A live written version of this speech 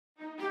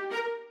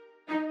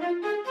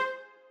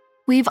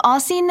We've all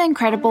seen the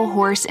incredible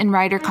horse and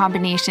rider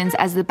combinations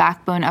as the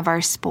backbone of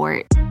our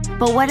sport.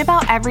 But what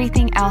about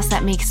everything else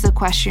that makes the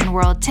equestrian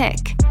world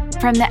tick?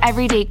 From the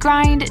everyday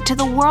grind to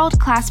the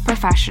world-class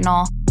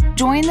professional,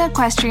 join the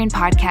Equestrian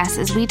Podcast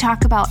as we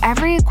talk about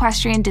every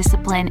equestrian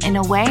discipline in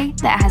a way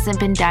that hasn't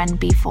been done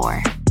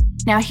before.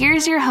 Now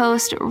here's your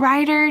host,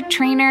 rider,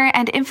 trainer,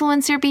 and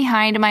influencer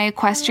behind my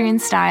equestrian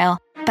style,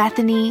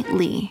 Bethany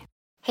Lee.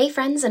 Hey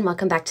friends, and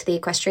welcome back to the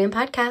Equestrian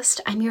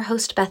Podcast. I'm your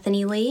host,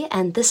 Bethany Lee,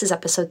 and this is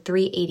episode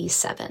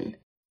 387.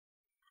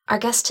 Our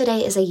guest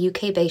today is a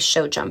UK-based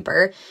show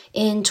jumper.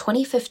 In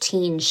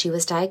 2015, she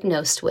was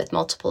diagnosed with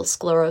multiple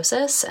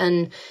sclerosis,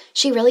 and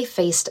she really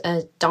faced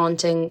a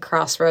daunting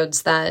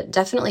crossroads that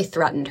definitely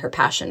threatened her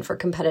passion for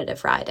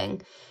competitive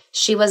riding.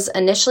 She was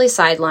initially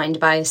sidelined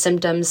by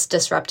symptoms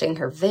disrupting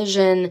her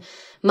vision,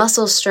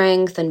 muscle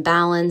strength, and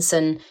balance,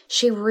 and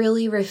she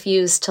really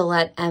refused to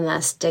let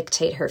MS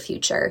dictate her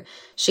future.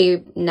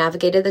 She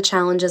navigated the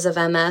challenges of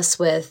MS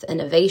with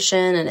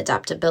innovation and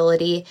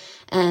adaptability,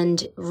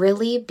 and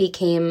really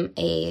became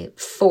a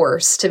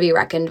force to be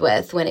reckoned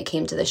with when it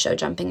came to the show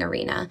jumping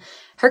arena.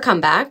 Her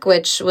comeback,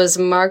 which was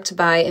marked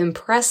by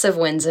impressive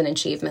wins and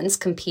achievements,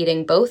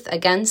 competing both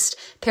against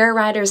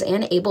para-riders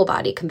and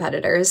able-bodied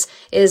competitors,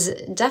 is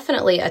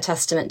definitely a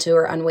testament to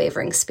her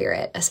unwavering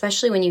spirit,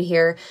 especially when you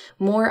hear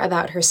more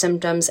about her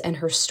symptoms and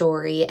her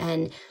story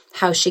and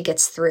how she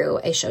gets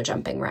through a show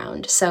jumping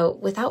round. So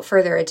without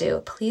further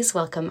ado, please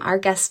welcome our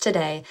guest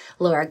today,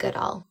 Laura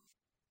Goodall.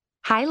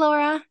 Hi,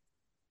 Laura.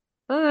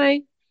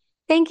 Hi.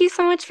 Thank you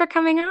so much for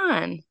coming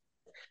on.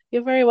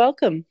 You're very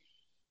welcome.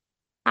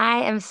 I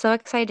am so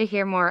excited to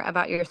hear more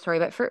about your story,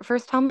 but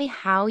first tell me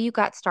how you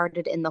got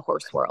started in the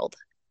horse world.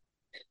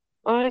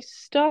 I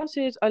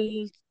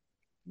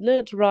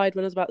learned to ride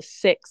when I was about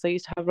 6. I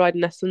used to have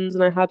riding lessons,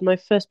 and I had my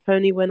first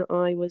pony when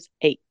I was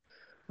 8.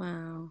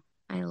 Wow,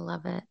 I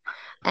love it.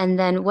 And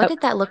then what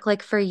did that look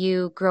like for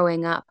you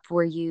growing up?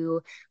 Were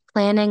you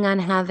planning on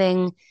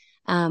having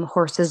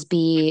horses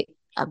be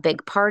a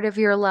big part of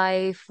your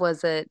life?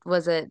 Was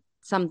it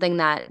something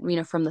that,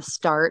 from the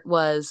start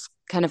was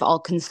kind of all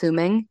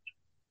consuming?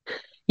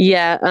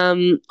 Yeah,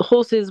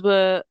 horses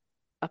were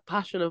a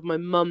passion of my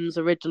mum's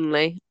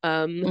originally,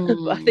 but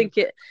I think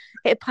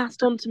it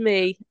passed on to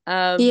me.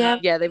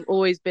 Yeah, they've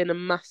always been a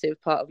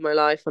massive part of my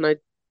life, and I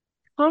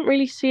can't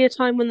really see a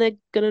time when they're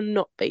gonna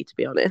not be, to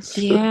be honest.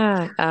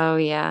 Yeah. Oh,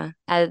 yeah.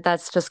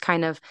 That's just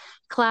kind of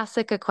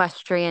classic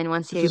equestrian.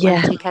 Once you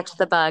catch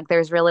the bug,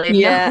 there's really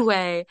no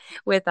way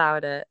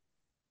without it.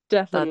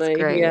 Definitely. That's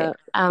great. Yeah.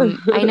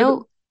 I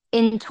know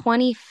in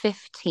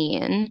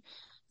 2015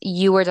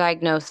 you were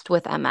diagnosed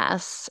with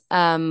MS.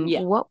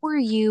 What were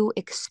you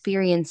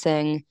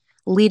experiencing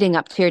leading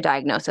up to your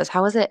diagnosis?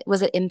 How was it?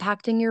 Was it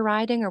impacting your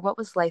riding, or what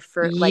was life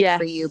like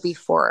for you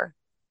before?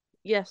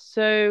 Yes.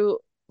 So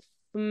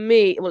for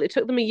me, well, it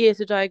took them a year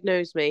to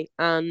diagnose me,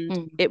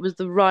 and it was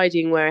the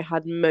riding where I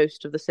had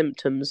most of the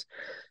symptoms.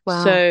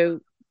 Wow. So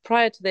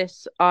prior to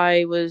this,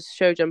 I was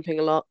show jumping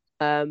a lot,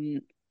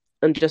 and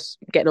just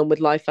getting on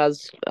with life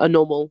as a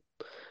normal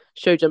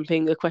show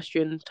jumping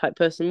equestrian type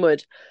person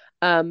would.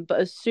 But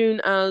as soon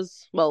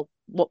as, well,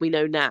 what we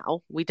know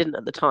now, we didn't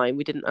at the time,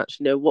 we didn't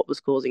actually know what was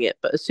causing it.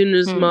 But as soon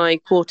as my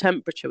core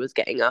temperature was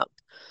getting up,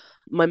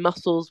 my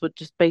muscles would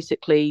just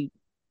basically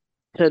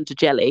turn to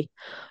jelly.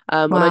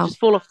 And I'd just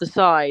fall off the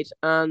side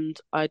and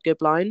I'd go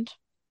blind.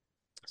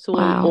 So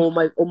all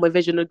my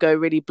vision would go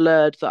really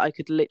blurred, that I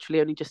could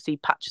literally only just see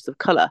patches of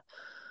colour.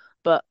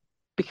 But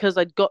because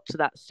I'd got to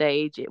that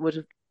stage, it would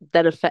have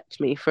then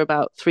affect me for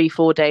about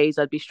 3-4 days.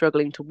 I'd be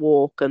struggling to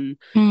walk, and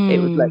it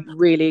would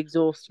really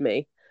exhaust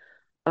me.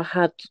 I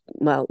had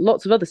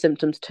lots of other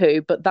symptoms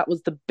too, but that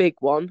was the big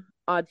one.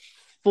 I'd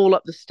fall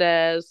up the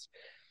stairs,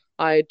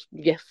 I'd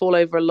fall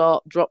over a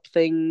lot, drop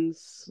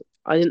things.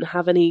 I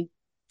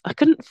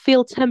couldn't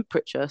feel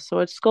temperature, so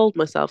I'd scold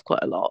myself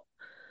quite a lot.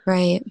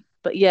 Right.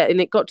 But and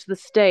it got to the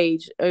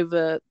stage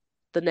over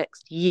the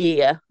next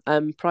year,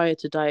 prior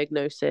to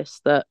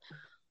diagnosis, that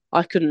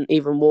I couldn't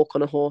even walk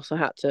on a horse. I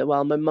had to,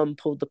 my mum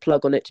pulled the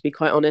plug on it, to be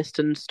quite honest,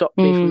 and stopped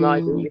me from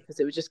riding because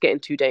it was just getting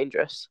too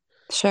dangerous.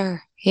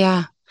 Sure.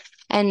 Yeah.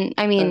 And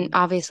I mean,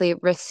 obviously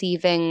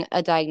receiving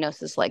a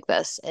diagnosis like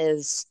this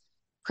is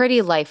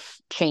pretty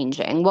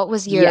life-changing. What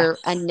was your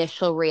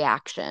initial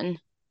reaction?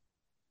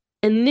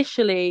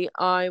 Initially,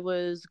 I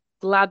was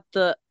glad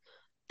that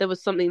there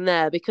was something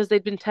there, because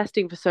they'd been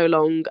testing for so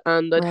long,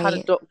 and I'd had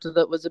a doctor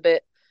that was a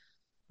bit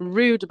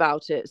rude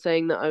about it,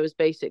 saying that I was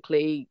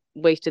basically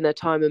wasting their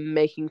time and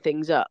making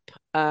things up.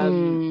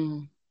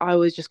 I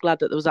was just glad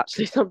that there was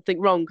actually something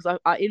wrong, because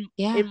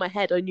in my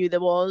head I knew there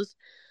was,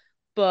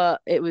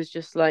 but it was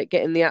just like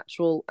getting the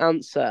actual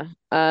answer.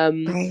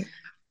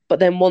 But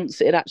then once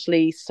it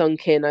actually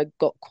sunk in, I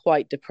got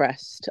quite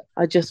depressed.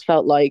 I just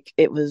felt like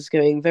it was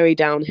going very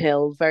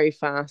downhill very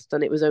fast,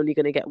 and it was only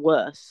going to get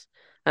worse,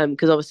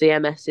 because obviously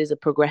MS is a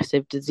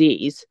progressive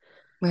disease.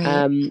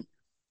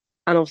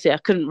 And obviously I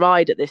couldn't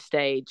ride at this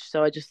stage.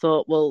 So I just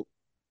thought,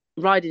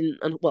 riding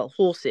and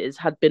horses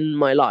had been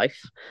my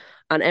life,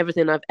 and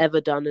everything I've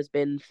ever done has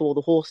been for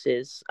the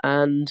horses.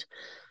 And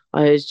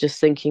I was just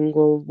thinking,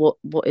 well,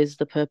 what is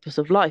the purpose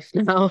of life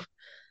now?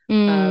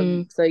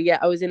 Mm, So yeah,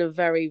 I was in a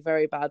very,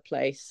 very bad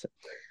place.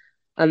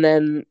 And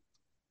then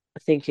I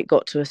think it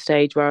got to a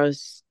stage where I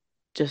was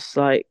just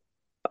like,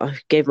 I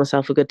gave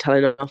myself a good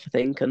telling off, I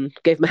think, and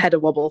gave my head a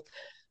wobble.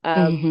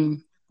 hmm.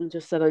 And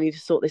just said I need to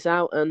sort this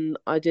out. And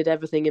I did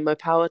everything in my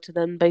power to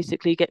then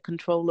basically get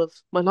control of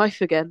my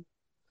life again.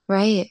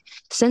 Right.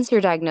 Since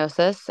your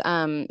diagnosis,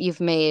 you've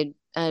made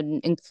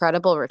an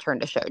incredible return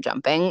to show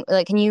jumping.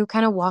 Like, can you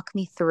kind of walk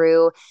me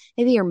through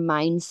maybe your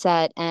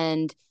mindset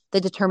and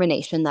the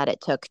determination that it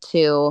took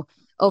to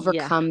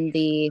Yeah. overcome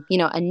the,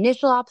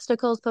 initial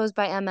obstacles posed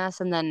by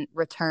MS and then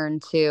return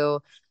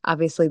to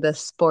obviously the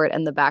sport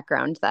and the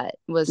background that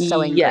was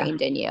so Yeah.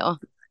 ingrained in you?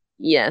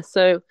 Yeah.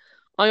 So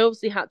I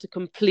obviously had to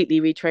completely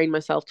retrain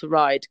myself to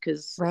ride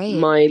because Right.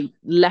 my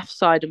left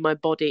side of my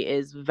body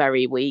is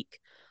very weak.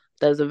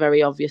 There's a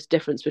very obvious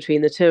difference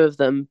between the two of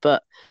them,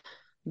 but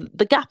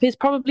the gap is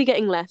probably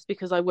getting less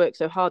because I work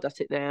so hard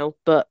at it now.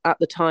 But at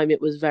the time,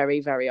 it was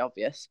very, very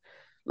obvious.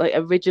 Like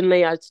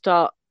originally, I'd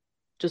start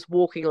just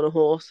walking on a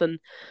horse, and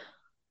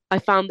I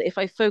found that if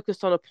I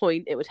focused on a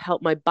point, it would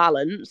help my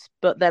balance.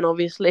 But then,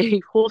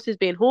 obviously, horses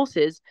being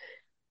horses,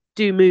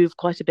 do move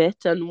quite a bit.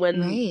 And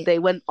when Right. they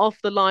went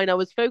off the line I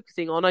was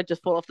focusing on, I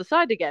just fall off the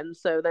side again.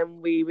 So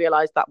then we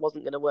realized that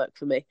wasn't going to work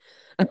for me.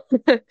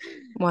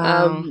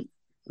 Wow. um,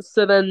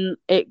 so then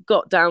it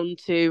got down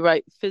to,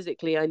 right,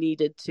 physically, I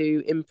needed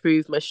to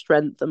improve my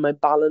strength and my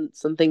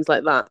balance and things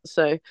like that.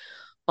 So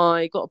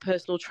I got a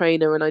personal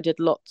trainer and I did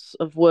lots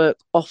of work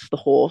off the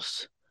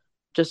horse,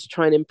 just to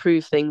try and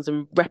improve things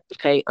and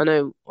replicate. I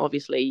know,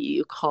 obviously,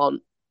 you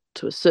can't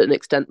to a certain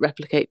extent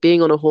replicate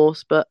being on a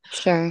horse, but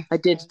Sure. I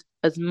did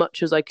as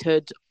much as I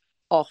could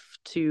off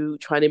to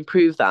try and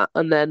improve that.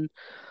 And then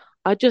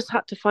I just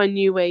had to find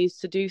new ways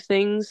to do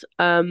things.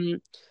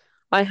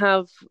 I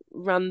have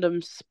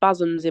random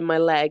spasms in my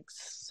legs,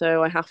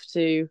 so I have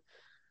to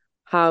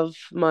have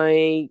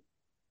my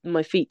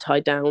feet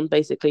tied down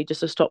basically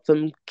just to stop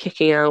them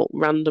kicking out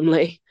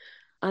randomly.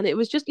 And it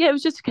was just yeah, it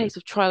was just a case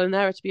of trial and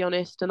error to be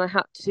honest. And I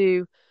had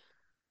to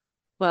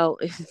well,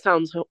 it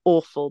sounds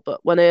awful, but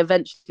when I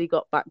eventually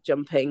got back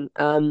jumping,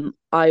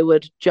 I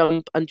would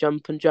jump and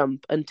jump and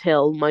jump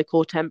until my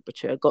core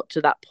temperature got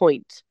to that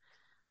point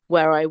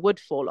where I would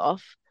fall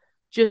off,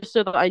 just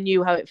so that I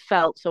knew how it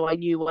felt, so I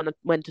knew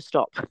when to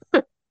stop.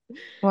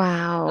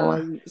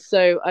 Wow.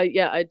 So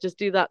I just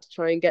do that to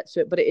try and get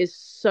to it, but it is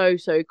so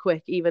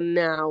quick. Even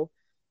now,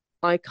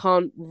 I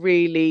can't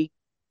really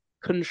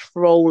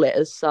control it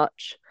as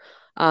such.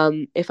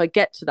 If I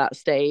get to that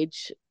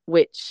stage,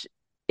 which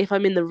if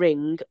I'm in the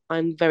ring,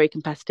 I'm very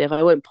competitive.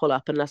 I won't pull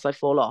up unless I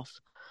fall off.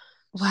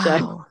 So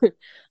Wow.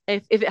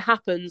 if it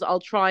happens, I'll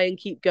try and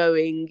keep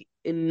going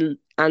in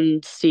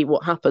and see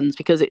what happens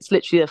because it's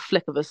literally a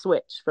flick of a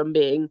switch from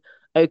being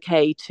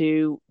okay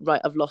to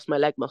right, I've lost my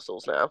leg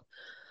muscles now.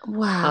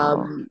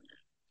 Wow. Um,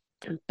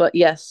 but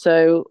yes,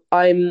 so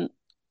I'm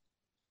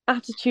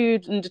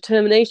attitude and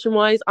determination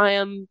wise, I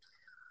am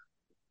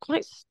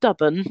quite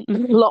stubborn, a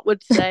lot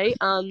would say,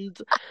 and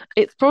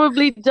it's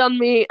probably done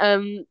me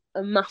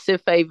a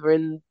massive favor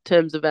in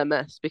terms of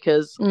MS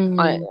because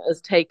I Mm,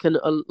 has taken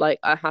a like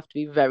I have to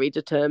be very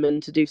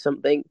determined to do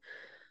something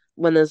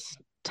when there's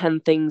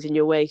 10 things in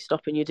your way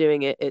stopping you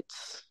doing it.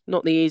 It's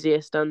not the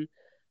easiest,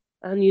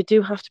 and you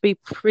do have to be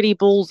pretty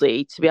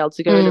ballsy to be able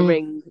to go in a mm,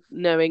 ring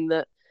knowing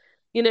that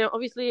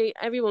obviously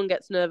everyone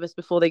gets nervous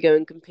before they go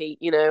and compete,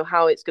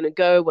 how it's going to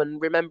go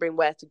and remembering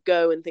where to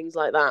go and things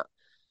like that.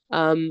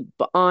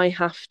 But I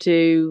have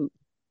to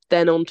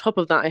then on top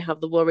of that, I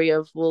have the worry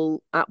of,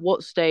 well, at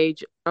what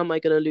stage am I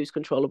going to lose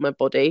control of my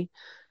body?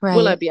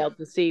 Will I right. be able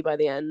to see by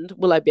the end?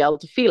 Will I be able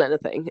to feel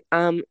anything?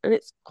 And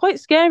it's quite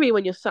scary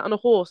when you're sat on a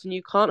horse and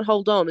you can't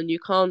hold on and you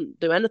can't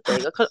do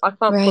anything. I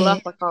can't pull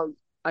up. Right.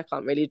 I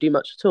can't really do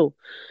much at all.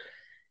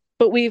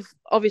 But we've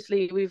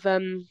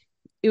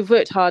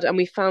worked hard and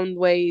we found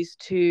ways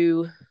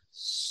to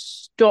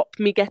stop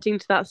me getting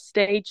to that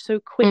stage so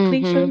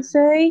quickly, shall Mm-hmm. we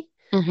say?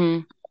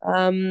 Mm-hmm.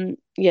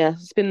 Yeah,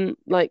 it's been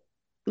like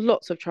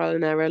lots of trial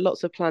and error,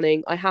 lots of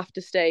planning. I have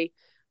to stay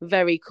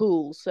very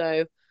cool,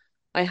 so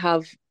I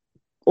have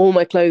all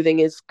my clothing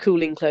is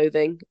cooling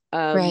clothing.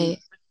 Right.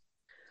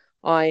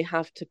 I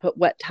have to put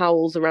wet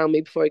towels around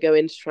me before I go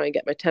in to try and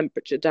get my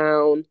temperature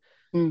down.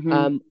 Mm-hmm.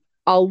 Um,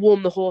 I'll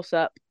warm the horse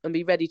up and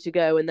be ready to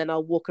go, and then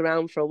I'll walk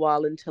around for a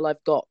while until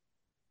I've got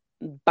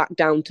back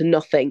down to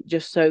nothing,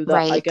 just so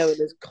that I Right. go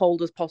in as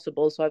cold as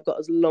possible. So I've got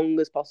as long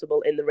as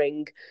possible in the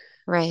ring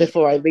Right.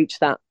 before I reach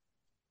that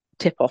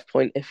tip off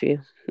point, if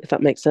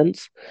that makes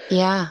sense.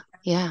 Yeah.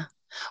 Yeah.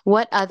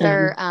 What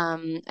other,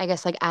 Um, I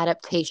guess, like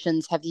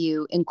adaptations have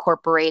you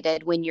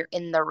incorporated when you're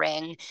in the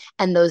ring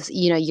and those,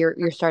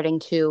 you're starting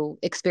to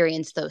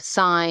experience those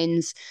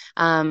signs?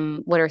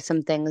 What are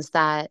some things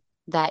that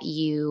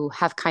you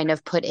have kind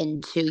of put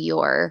into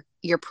your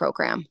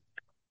program?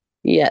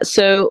 yeah,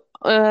 so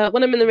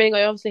when I'm in the ring,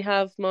 I obviously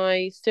have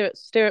my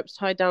stirrups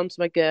tied down to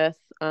my girth,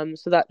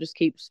 so that just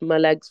keeps my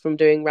legs from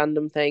doing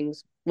random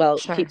things. Well,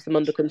 Sure. keeps them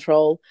under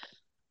control.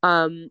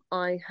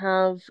 I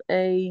have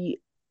a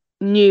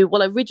new.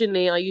 Well,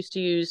 originally I used to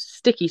use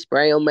sticky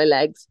spray on my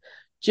legs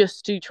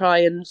just to try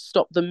and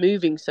stop them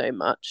moving so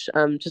much.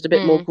 Just a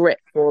bit more Mm. grip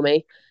for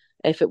me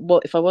if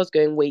I was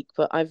going weak.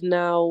 But I've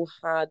now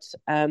had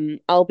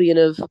Albion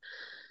of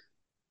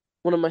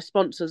one of my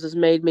sponsors has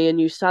made me a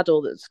new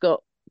saddle that's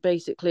got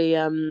basically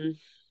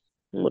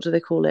what do they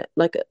call it,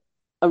 like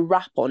a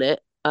wrap on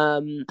it,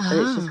 and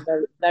it's just Ah,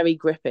 very, very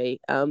grippy,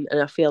 and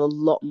I feel a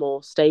lot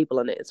more stable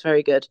on it. It's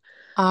very good.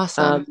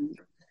 awesome. um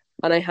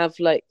and I have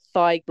like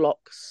thigh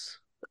blocks,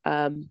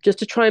 just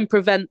to try and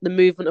prevent the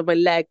movement of my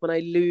leg when I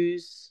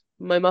lose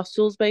my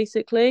muscles,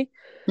 basically.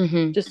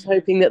 Hmm. Just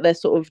hoping that they're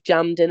sort of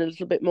jammed in a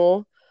little bit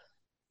more.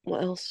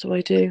 What else do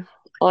I do?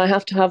 I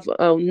have to have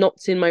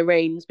knots in my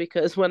reins,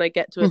 because when I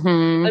get to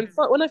Hmm.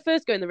 when I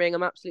first go in the ring,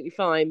 I'm absolutely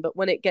fine. But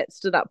when it gets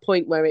to that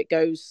point where it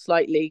goes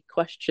slightly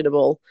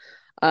questionable,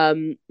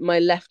 my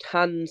left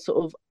hand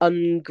sort of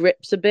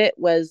ungrips a bit,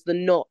 whereas the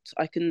knot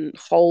I can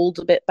hold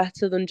a bit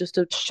better than just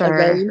a Sure.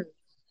 rein.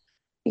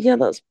 Yeah,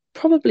 that's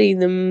probably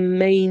the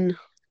main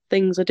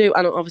things I do.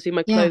 And obviously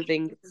my Yeah.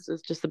 clothing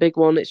is just the big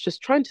one. It's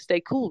just trying to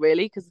stay cool,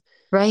 really, because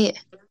Right.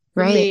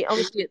 for Right. me,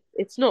 obviously,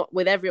 it's not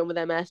with everyone with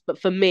MS, but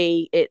for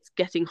me, it's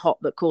getting hot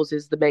that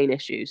causes the main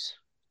issues.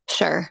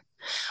 Sure.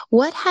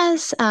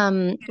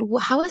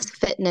 How has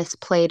fitness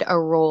played a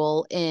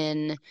role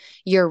in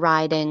your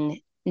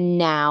riding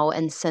now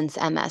and since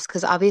MS?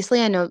 Because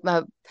obviously I know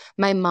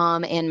my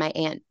mom and my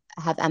aunt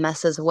have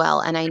MS as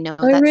well, and I know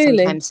Oh, that really?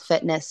 sometimes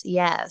fitness,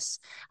 yes,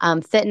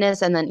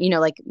 fitness, and then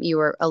like you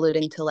were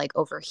alluding to, like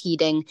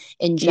overheating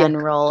in Yeah,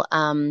 general,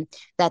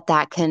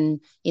 that can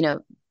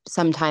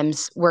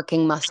sometimes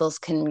working muscles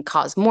can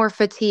cause more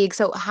fatigue.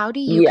 So how do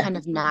you yeah, kind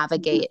of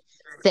navigate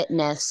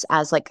fitness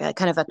as like a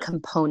kind of a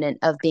component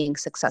of being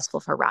successful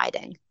for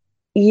riding?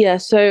 yeah.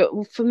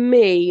 So for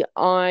me,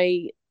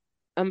 I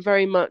am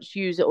very much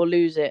use it or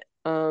lose it.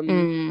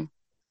 Mm,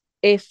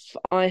 If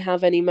I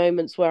have any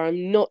moments where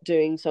I'm not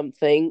doing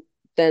something,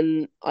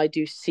 then I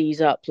do seize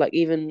up. Like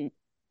even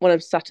when I'm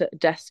sat at a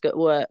desk at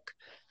work,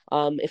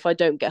 if I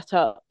don't get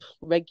up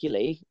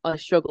regularly, I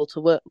struggle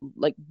to work,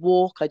 like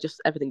walk.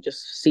 Everything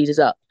just seizes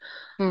up.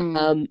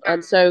 mm,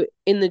 And so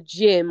in the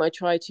gym, I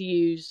try to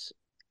use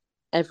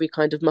every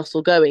kind of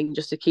muscle going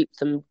just to keep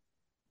them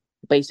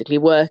basically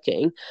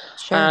working.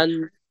 sure.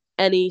 And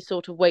any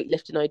sort of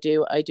weightlifting I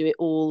do it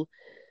all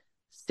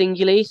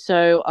singularly.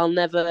 So I'll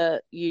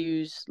never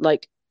use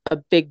like a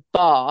big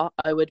bar.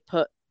 I would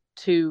put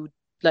two,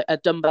 like a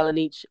dumbbell in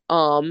each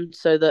arm,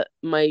 so that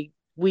my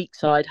weak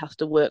side has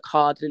to work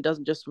hard and it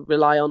doesn't just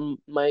rely on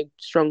my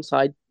strong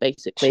side,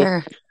 basically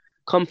Sure.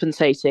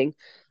 compensating.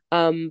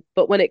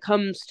 But when it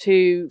comes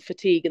to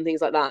fatigue and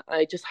things like that,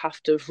 I just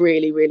have to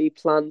really, really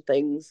plan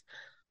things.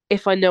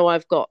 If I know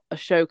I've got a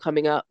show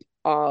coming up,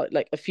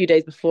 like a few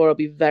days before, I'll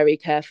be very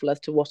careful as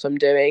to what I'm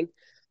doing.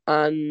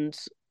 And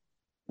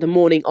the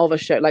morning of a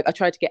show, like I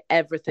try to get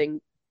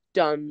everything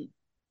done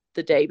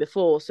the day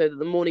before, so that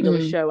the morning of a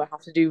Mm, show I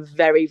have to do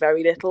very,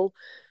 very little,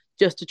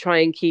 just to try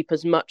and keep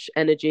as much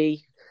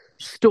energy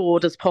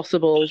stored as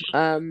possible.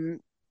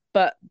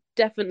 But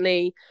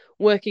definitely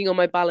working on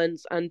my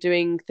balance and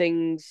doing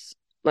things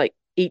like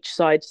each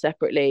side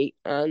separately,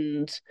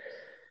 and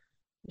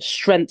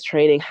strength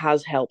training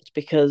has helped,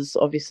 because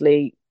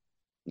obviously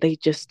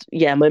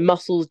my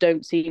muscles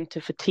don't seem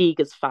to fatigue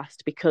as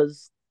fast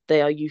because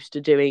they are used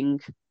to doing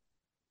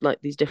like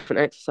these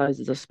different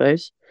exercises, I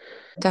suppose.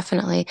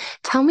 definitely.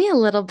 Tell me a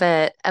little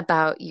bit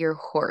about your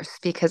horse,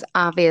 because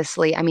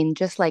obviously, I mean,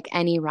 just like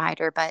any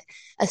rider, but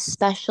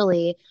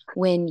especially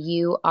when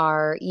you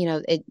are,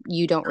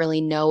 you don't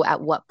really know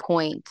at what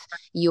point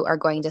you are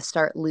going to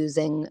start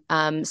losing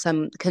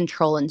some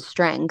control and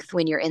strength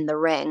when you're in the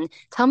ring.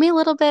 Tell me a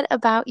little bit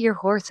about your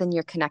horse and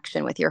your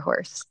connection with your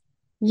horse.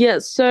 Yeah,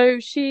 so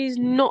she's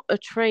not a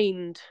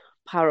trained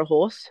para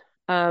horse.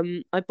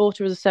 I bought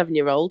her as a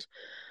 7-year old,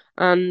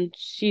 and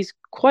she's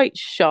quite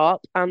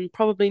sharp and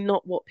probably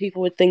not what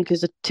people would think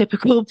is a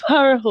typical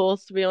para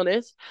horse, to be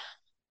honest.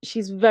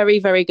 She's very,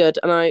 very good,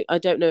 and I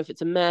don't know if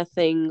it's a mare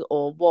thing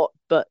or what,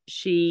 but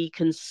she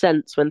can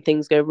sense when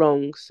things go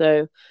wrong.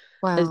 So,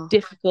 as Wow.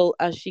 difficult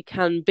as she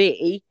can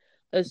be,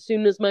 as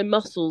soon as my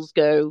muscles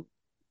go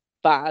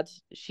bad,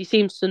 she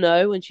seems to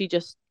know, and she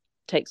just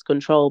takes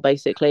control,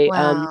 basically.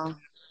 Wow.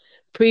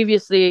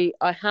 Previously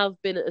I have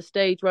been at a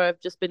stage where I've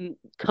just been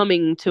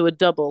coming to a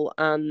double,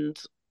 and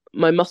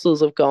my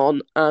muscles have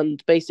gone,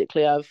 and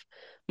basically I've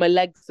my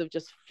legs have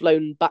just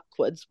flown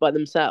backwards by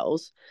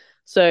themselves.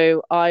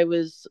 So I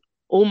was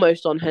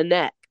almost on her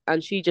neck,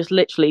 and she just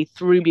literally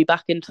threw me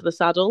back into the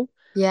saddle.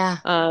 Yeah.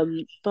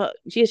 But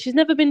she's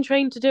never been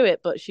trained to do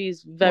it, but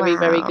she's very,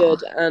 very Wow.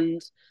 good.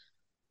 And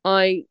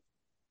I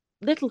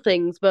little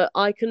things, but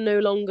I can no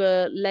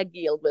longer leg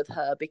yield with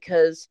her,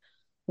 because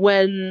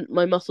when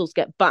my muscles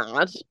get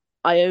bad,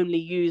 I only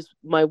use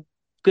my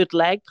good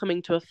leg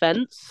coming to a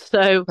fence.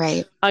 So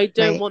Right. I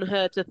don't Right. want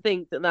her to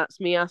think that that's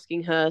me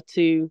asking her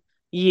to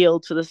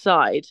yield to the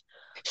side.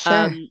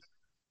 Sure. Um,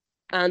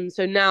 and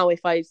so now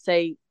if I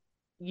say,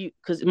 you,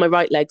 because my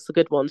right leg's the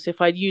good one, so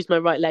if I use my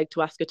right leg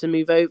to ask her to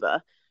move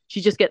over, she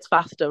just gets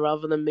faster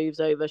rather than moves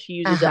over. She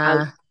uses it as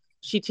Uh-huh.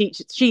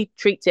 she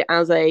treats it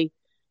as a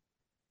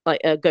like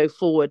a go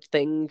forward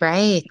thing,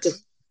 Right.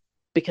 just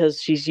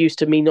because she's used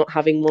to me not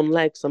having one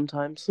leg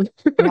sometimes.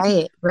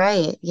 Right.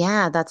 Right.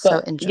 Yeah, that's so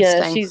But yeah,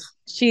 interesting.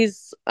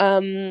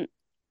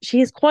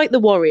 she is quite the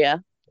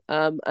warrior,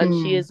 and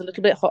she Mm, is a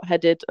little bit hot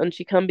headed, and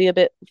she can be a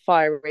bit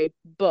fiery,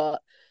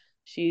 but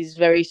she's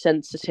very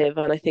sensitive,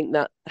 and I think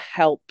that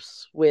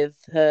helps with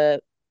her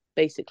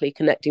basically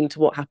connecting to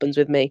what happens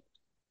with me.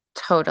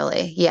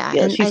 totally. Yeah.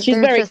 Yeah, And she's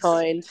there's very just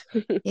kind.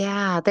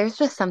 yeah, there's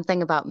just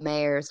something about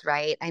mayors,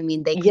 right? I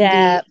mean, they can be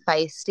Yeah.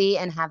 feisty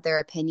and have their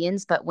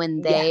opinions, but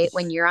when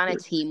Yes. you're on a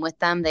team with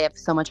them, they have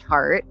so much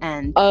heart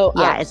and Oh,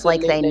 yeah, it's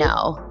like they absolutely.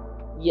 know.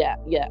 Yeah,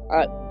 yeah.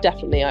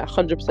 Definitely, I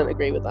 100%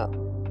 agree with that.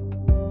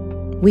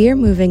 We are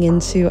moving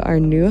into our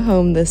new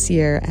home this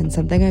year, and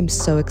something I'm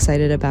so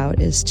excited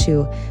about is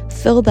to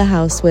fill the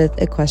house with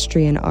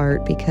equestrian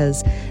art,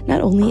 because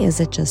not only is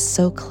it just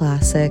so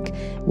classic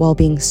while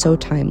being so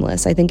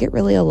timeless, I think it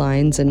really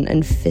aligns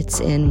and fits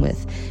in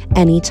with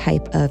any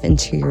type of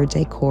interior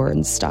decor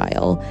and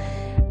style.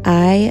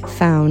 I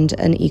found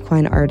an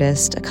equine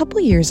artist a couple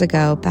years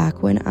ago,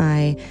 back when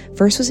I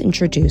first was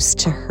introduced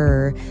to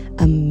her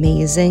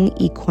amazing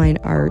equine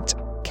art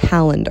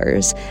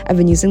calendars. I've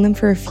been using them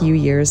for a few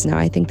years now.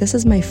 I think this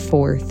is my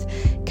fourth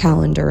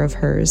calendar of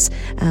hers.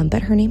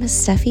 But her name is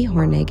Steffi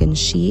Hornig, and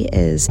she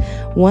is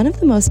one of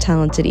the most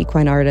talented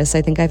equine artists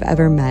I think I've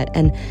ever met.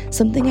 And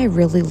something I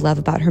really love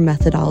about her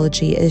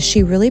methodology is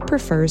she really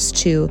prefers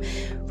to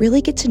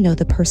really get to know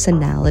the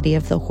personality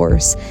of the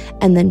horse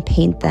and then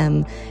paint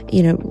them,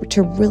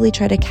 to really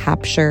try to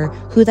capture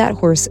who that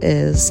horse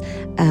is.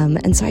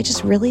 And so I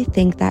just really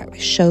think that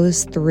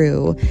shows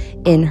through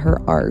in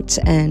her art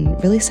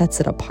and really sets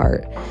it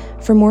apart.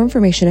 For more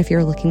information, if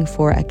you're looking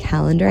for a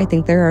calendar, I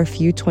think there are a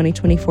few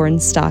 2024 in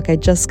stock. I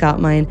just got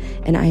mine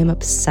and I am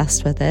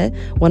obsessed with it.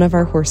 One of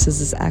our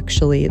horses is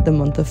actually the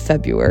month of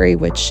February,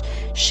 which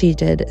she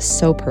did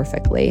so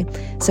perfectly.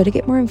 So to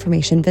get more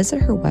information,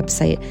 visit her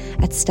website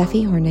at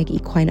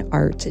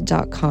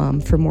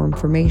steffihornigequineart.com for more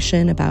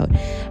information about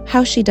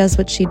how she does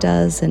what she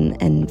does,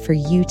 and for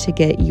you to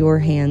get your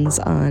hands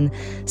on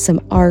some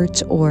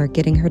art or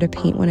getting her to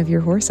paint one of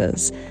your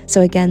horses.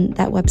 So again,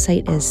 that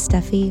website is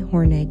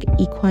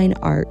steffihornigequineart.com.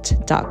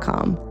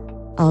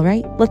 All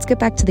right, let's get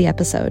back to the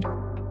episode.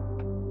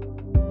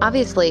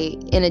 Obviously,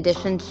 in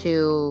addition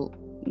to,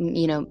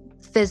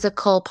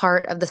 physical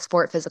part of the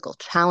sport, physical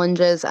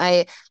challenges,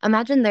 I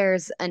imagine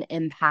there's an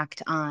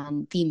impact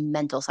on the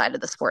mental side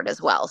of the sport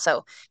as well.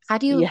 So how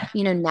do you, Yeah.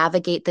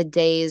 navigate the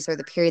days or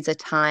the periods of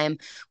time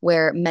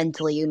where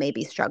mentally you may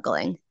be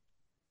struggling?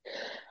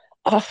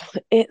 Oh,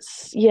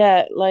 it's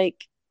yeah,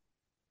 like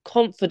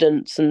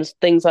confidence and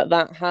things like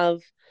that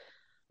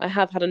I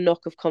have had a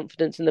knock of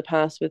confidence in the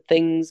past with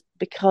things,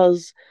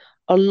 because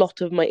a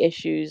lot of my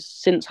issues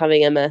since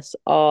having MS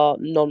are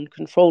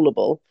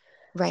non-controllable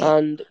Right.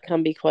 and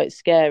can be quite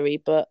scary.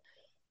 But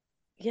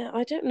yeah,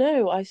 I don't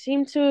know. I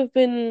seem to have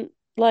been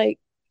like,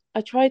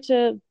 I try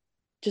to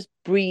just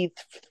breathe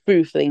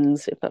through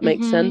things, if that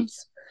makes Mm-hmm.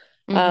 sense.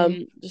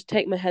 Mm-hmm. Just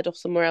take my head off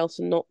somewhere else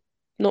and not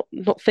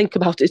think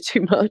about it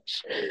too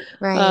much.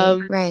 Right.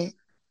 Um, Right.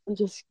 and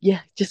just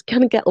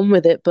kind of get on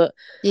with it. But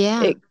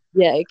Yeah.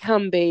 it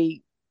can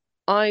be.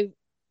 I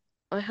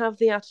I have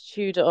the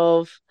attitude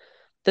of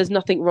there's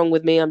nothing wrong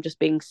with me. I'm just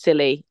being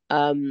silly.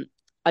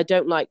 I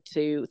don't like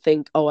to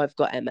think, oh, I've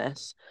got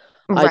MS.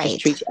 I just Right.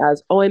 treat it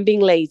as, oh, I'm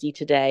being lazy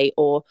today,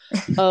 or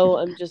oh,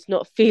 I'm just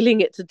not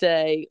feeling it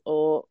today,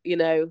 or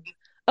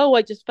oh,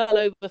 I just fell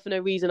over for no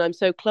reason. I'm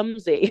so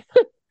clumsy,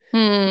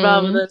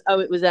 rather Hmm. than, oh,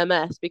 it was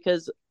MS,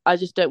 because I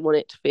just don't want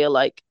it to feel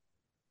like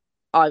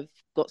I've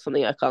got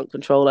something I can't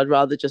control. I'd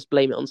rather just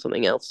blame it on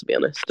something else, to be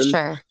honest. And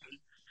Sure.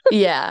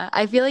 Yeah,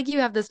 I feel like you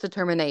have this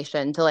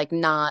determination to like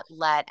not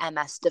let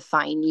MS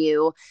define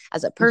you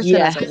as a person,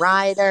 as a yes,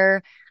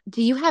 rider.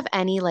 Do you have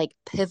any like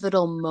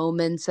pivotal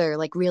moments or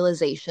like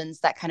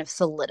realizations that kind of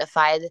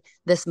solidified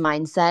this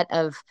mindset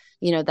of,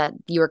 that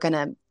you were going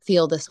to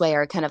feel this way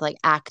or kind of like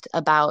act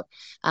about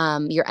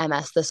your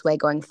MS this way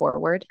going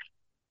forward?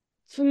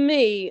 for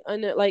me, I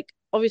know, like,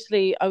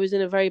 obviously, I was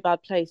in a very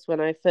bad place when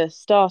I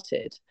first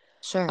started,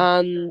 Sure.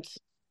 and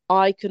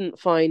I couldn't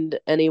find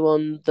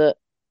anyone that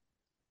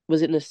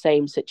was in the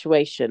same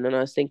situation. And I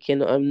was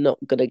thinking, I'm not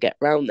going to get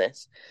around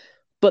this.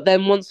 But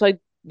then once I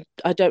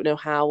don't know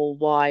how or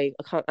why,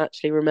 I can't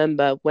actually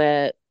remember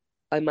where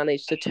I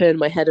managed to turn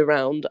my head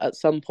around at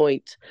some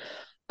point.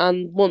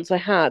 And once I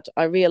had,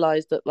 I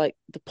realized that like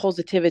the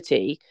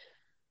positivity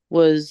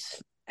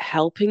was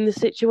helping the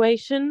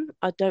situation.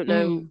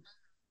 Mm,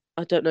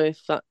 I don't know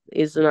if that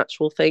is an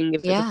actual thing,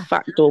 if it's a yeah.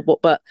 fact or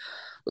what, but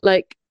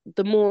like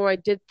the more I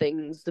did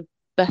things, the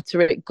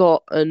better it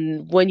got.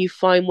 And when you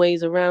find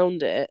ways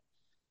around it,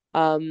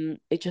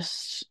 it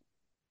just,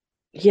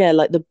 yeah,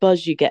 like the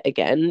buzz you get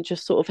again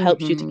just sort of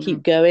helps you to Hmm.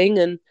 keep going.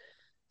 And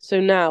so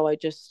now I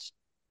just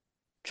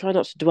try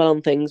not to dwell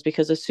on things,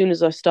 because as soon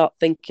as I start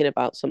thinking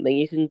about something,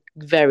 you can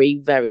very,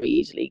 very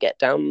easily get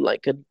down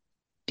like a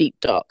deep,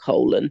 dark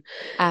hole. And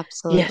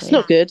Absolutely. yeah, it's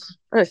not good.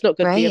 And it's not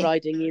good for your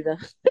Right. riding either.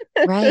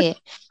 Right.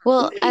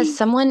 Well, as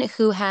someone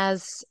who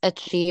has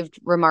achieved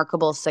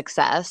remarkable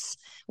success,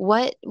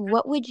 what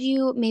would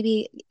you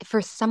maybe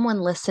for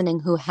someone listening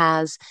who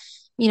has,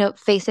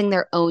 facing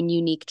their own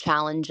unique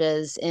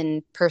challenges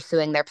in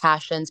pursuing their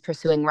passions,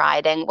 pursuing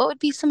riding, what would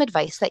be some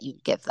advice that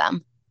you'd give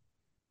them?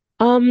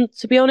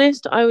 To be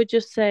honest, I would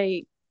just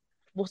say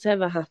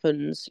whatever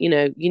happens,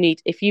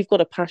 if you've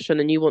got a passion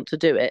and you want to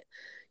do it,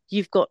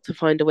 you've got to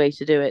find a way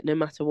to do it no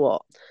matter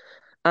what.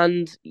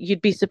 And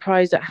you'd be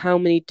surprised at how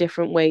many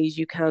different ways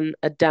you can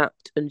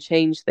adapt and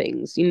change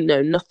things.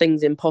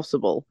 Nothing's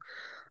impossible.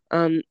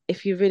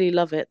 If you really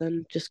love it,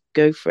 then just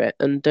go for it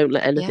and don't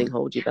let anything Yeah.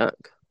 hold you back.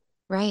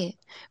 Right.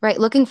 Right.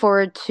 Looking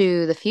forward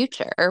to the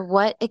future.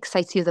 What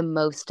excites you the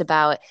most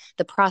about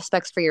the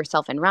prospects for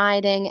yourself in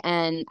riding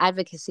and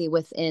advocacy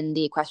within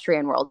the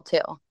equestrian world too?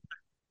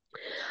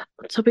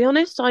 To be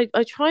honest, I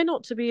try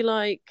not to be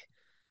like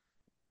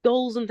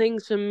goals and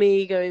things for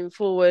me going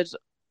forward.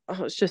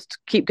 It's just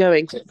keep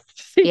going.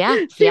 Yeah.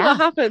 See Yeah. what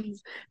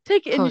happens.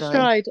 Take it in your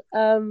Totally.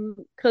 stride.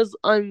 Because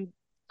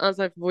as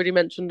I've already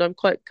mentioned, I'm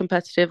quite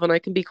competitive and I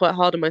can be quite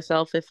hard on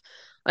myself if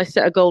I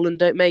set a goal and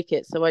don't make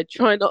it. So I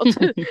try not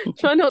to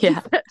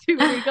Yeah. set too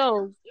many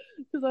goals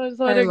because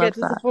I I don't get love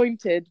that.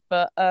 disappointed.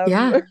 But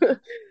Yeah.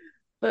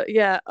 but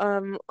yeah,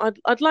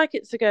 I'd like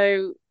it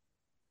to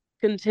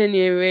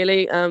continue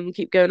really.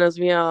 Keep going as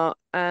we are.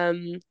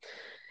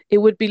 It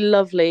would be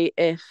lovely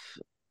if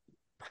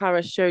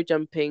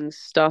para-showjumping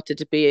started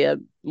to be a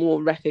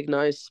more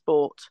recognised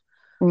sport,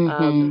 Mm-hmm.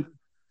 um,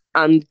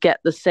 and get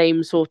the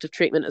same sort of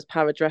treatment as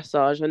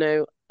para-dressage. I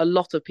know a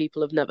lot of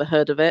people have never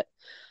heard of it,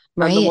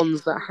 and the Right.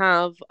 ones that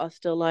have are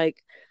still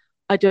like,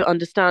 I don't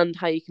understand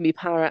how you can be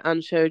para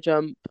and show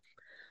jump.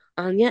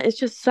 And yeah, it's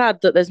just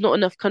sad that there's not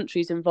enough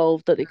countries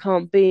involved, that it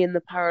can't be in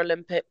the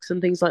Paralympics and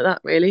things like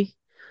that, really.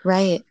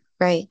 Right.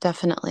 Right.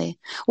 Definitely.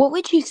 What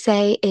would you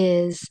say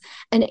is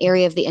an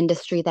area of the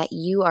industry that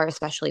you are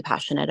especially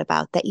passionate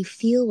about that you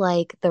feel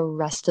like the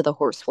rest of the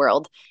horse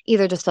world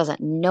either just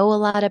doesn't know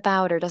a lot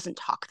about or doesn't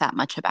talk that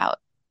much about?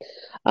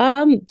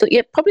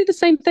 Yeah, probably the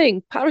same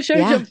thing, para-show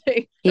Yeah.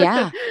 jumping.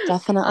 Yeah.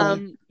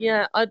 Definitely.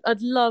 Yeah,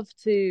 I'd love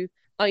to.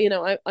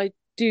 I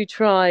do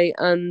try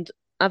and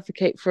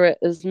advocate for it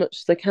as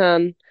much as I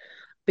can,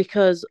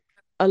 because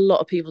a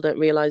lot of people don't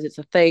realize it's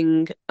a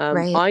thing.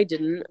 Right. I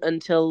didn't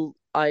until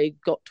I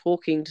got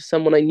talking to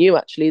someone I knew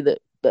actually that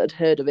had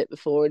heard of it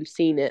before and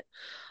seen it.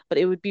 But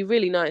it would be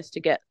really nice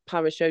to get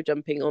para-show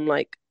jumping on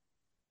like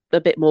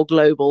a bit more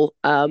global,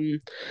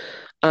 and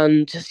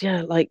just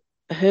yeah, like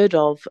heard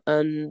of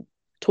and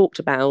talked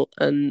about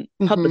and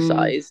Mm-hmm.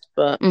 publicized.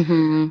 But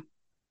Mm-hmm.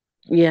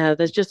 yeah,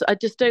 I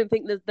just don't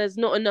think that there's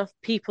not enough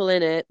people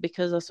in it,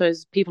 because I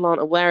suppose people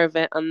aren't aware of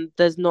it, and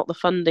there's not the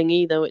funding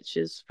either, which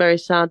is very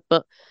sad.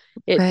 But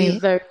it'd be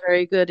Right. very,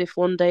 very good if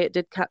one day it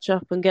did catch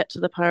up and get to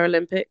the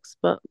Paralympics.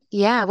 But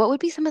Yeah. What would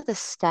be some of the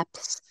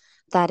steps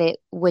that it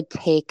would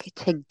take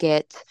to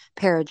get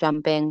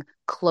parajumping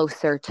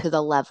closer to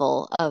the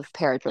level of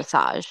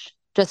paradressage?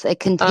 Just a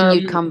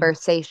continued um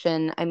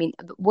conversation. I mean,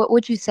 what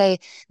would you say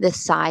the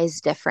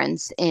size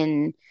difference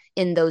in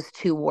those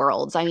two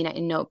worlds? I mean, I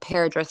know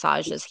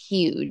paradressage is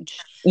huge.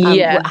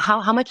 yeah,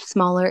 How much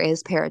smaller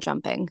is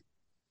parajumping?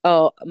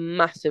 oh,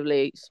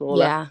 massively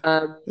smaller.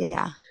 Yeah.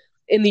 Yeah.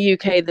 In the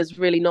UK, there's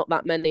really not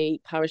that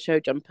many para-show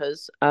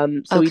jumpers.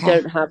 So we Okay.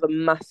 don't have a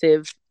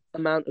massive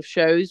amount of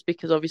shows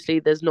because obviously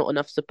there's not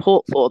enough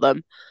support for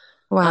them.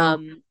 Wow.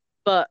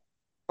 But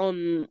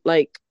on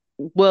like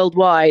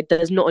worldwide,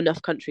 there's not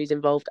enough countries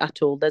involved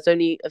at all. There's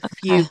only a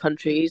few Okay.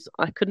 countries.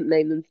 I couldn't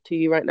name them to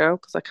you right now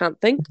because I can't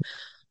think.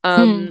 Hmm.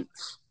 Um,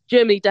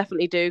 Germany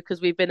definitely do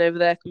because we've been over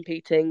there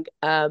competing.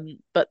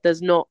 But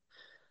there's not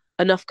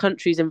enough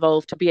countries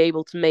involved to be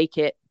able to make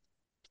it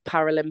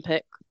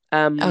Paralympic.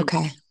 Um,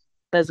 Okay.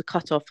 there's a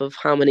cutoff of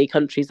how many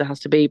countries there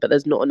has to be, but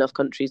there's not enough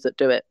countries that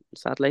do it,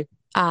 sadly.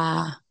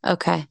 Ah,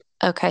 okay.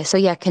 Okay. So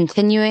yeah,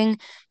 continuing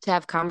to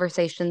have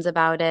conversations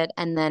about it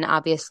and then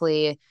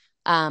obviously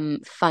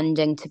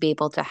funding to be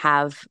able to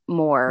have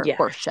more Yeah,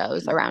 horse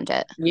shows around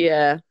it.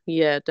 yeah,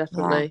 Yeah,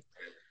 definitely.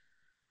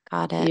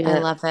 got it. I Yeah,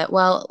 love it.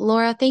 Well,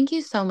 Laura, thank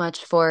you so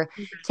much for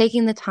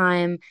taking the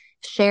time,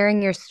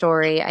 sharing your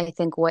story. I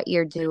think what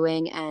you're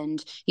doing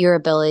and your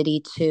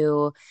ability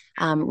to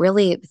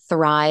really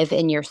thrive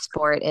in your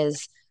sport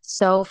is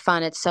so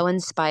fun. It's so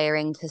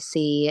inspiring to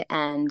see.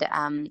 And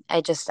I'm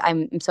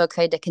so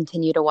excited to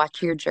continue to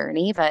watch your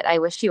journey, but I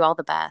wish you all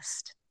the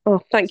best. oh,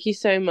 thank you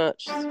so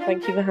much.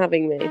 Thank you for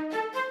having me.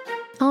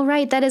 All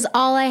right, that is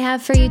all I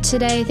have for you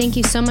today. Thank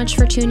you so much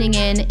for tuning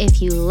in.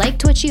 If you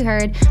liked what you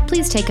heard,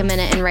 please take a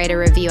minute and write a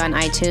review on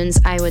iTunes.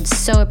 I would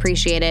so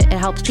appreciate it. It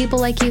helps people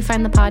like you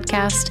find the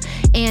podcast,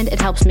 and it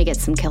helps me get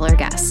some killer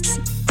guests.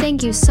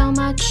 Thank you so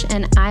much,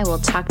 and I will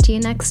talk to you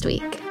next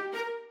week.